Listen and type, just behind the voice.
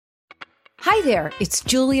Hi there, it's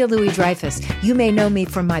Julia Louis-Dreyfus. You may know me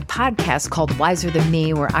from my podcast called Wiser Than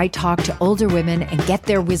Me, where I talk to older women and get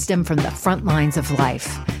their wisdom from the front lines of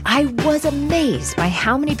life. I was amazed by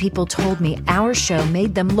how many people told me our show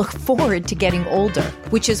made them look forward to getting older,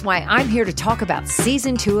 which is why I'm here to talk about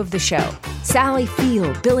Season 2 of the show. Sally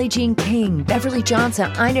Field, Billie Jean King, Beverly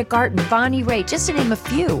Johnson, Ina Garten, Bonnie Raitt, just to name a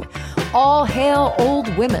few. All hail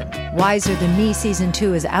old women. Wiser Than Me Season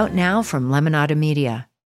 2 is out now from Lemonada Media.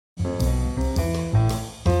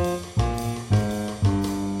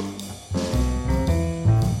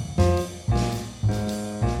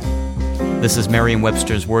 This is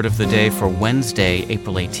Merriam-Webster's Word of the Day for Wednesday,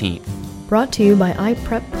 April 18th. Brought to you by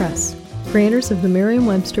iPrep Press, creators of the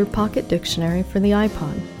Merriam-Webster Pocket Dictionary for the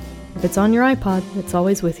iPod. If it's on your iPod, it's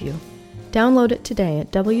always with you. Download it today at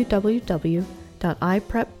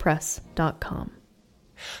www.ipreppress.com.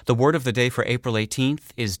 The word of the day for April 18th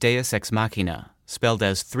is deus-eks-MAH-kih-nuh, spelled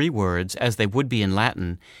as three words as they would be in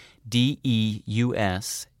Latin,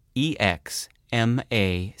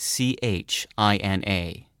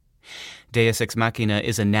 deus-eks-MAH-kih-nuh. Deus-eks-MAH-kih-nuh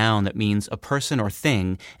is a noun that means a person or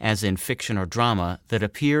thing, as in fiction or drama, that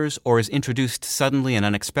appears or is introduced suddenly and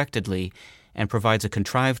unexpectedly and provides a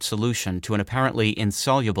contrived solution to an apparently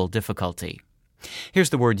insoluble difficulty. Here's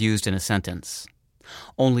the word used in a sentence.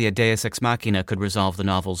 Only a deus-eks-MAH-kih-nuh could resolve the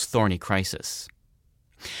novel's thorny crisis.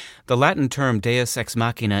 The Latin term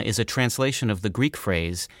deus-eks-MAH-kih-nuh is a translation of the Greek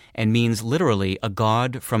phrase and means literally a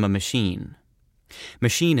god from a machine.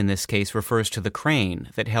 Machine in this case refers to the crane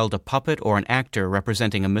that held a puppet or an actor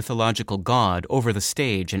representing a mythological god over the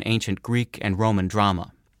stage in ancient Greek and Roman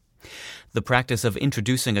drama. The practice of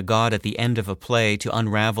introducing a god at the end of a play to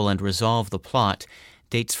unravel and resolve the plot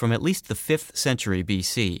dates from at least the 5th century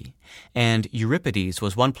BC, and Euripides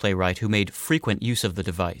was one playwright who made frequent use of the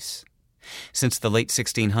device. Since the late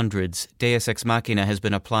 1600s, deus-eks-MAH-kih-nuh has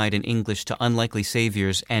been applied in English to unlikely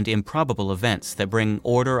saviors and improbable events that bring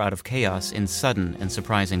order out of chaos in sudden and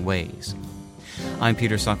surprising ways. I'm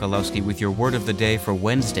Peter Sokolowski with your Word of the Day for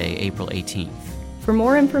Wednesday, April 18th. For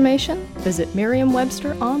more information, visit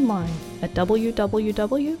Merriam-Webster online at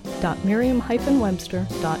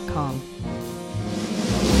www.merriam-webster.com.